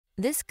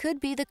This could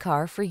be the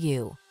car for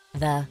you.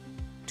 The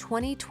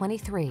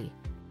 2023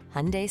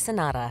 Hyundai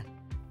Sonata.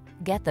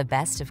 Get the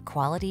best of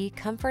quality,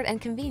 comfort,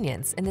 and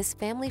convenience in this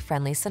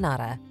family-friendly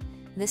Sonata.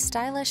 This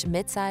stylish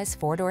midsize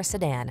four-door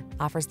sedan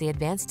offers the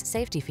advanced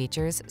safety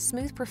features,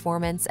 smooth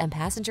performance, and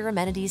passenger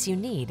amenities you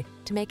need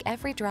to make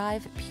every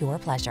drive pure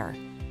pleasure.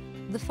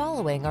 The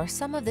following are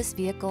some of this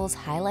vehicle's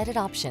highlighted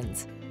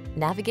options: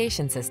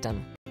 navigation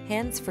system,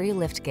 hands-free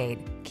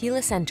liftgate,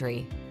 keyless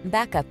entry,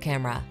 backup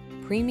camera,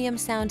 premium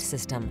sound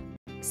system,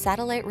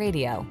 satellite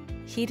radio,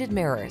 heated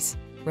mirrors,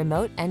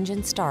 remote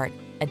engine start,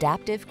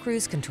 adaptive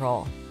cruise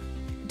control.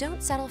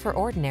 Don't settle for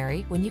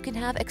ordinary when you can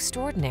have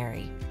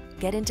extraordinary.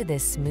 Get into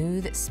this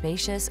smooth,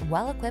 spacious,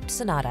 well-equipped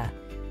Sonata.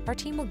 Our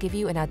team will give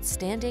you an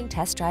outstanding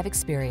test drive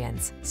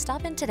experience.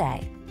 Stop in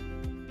today.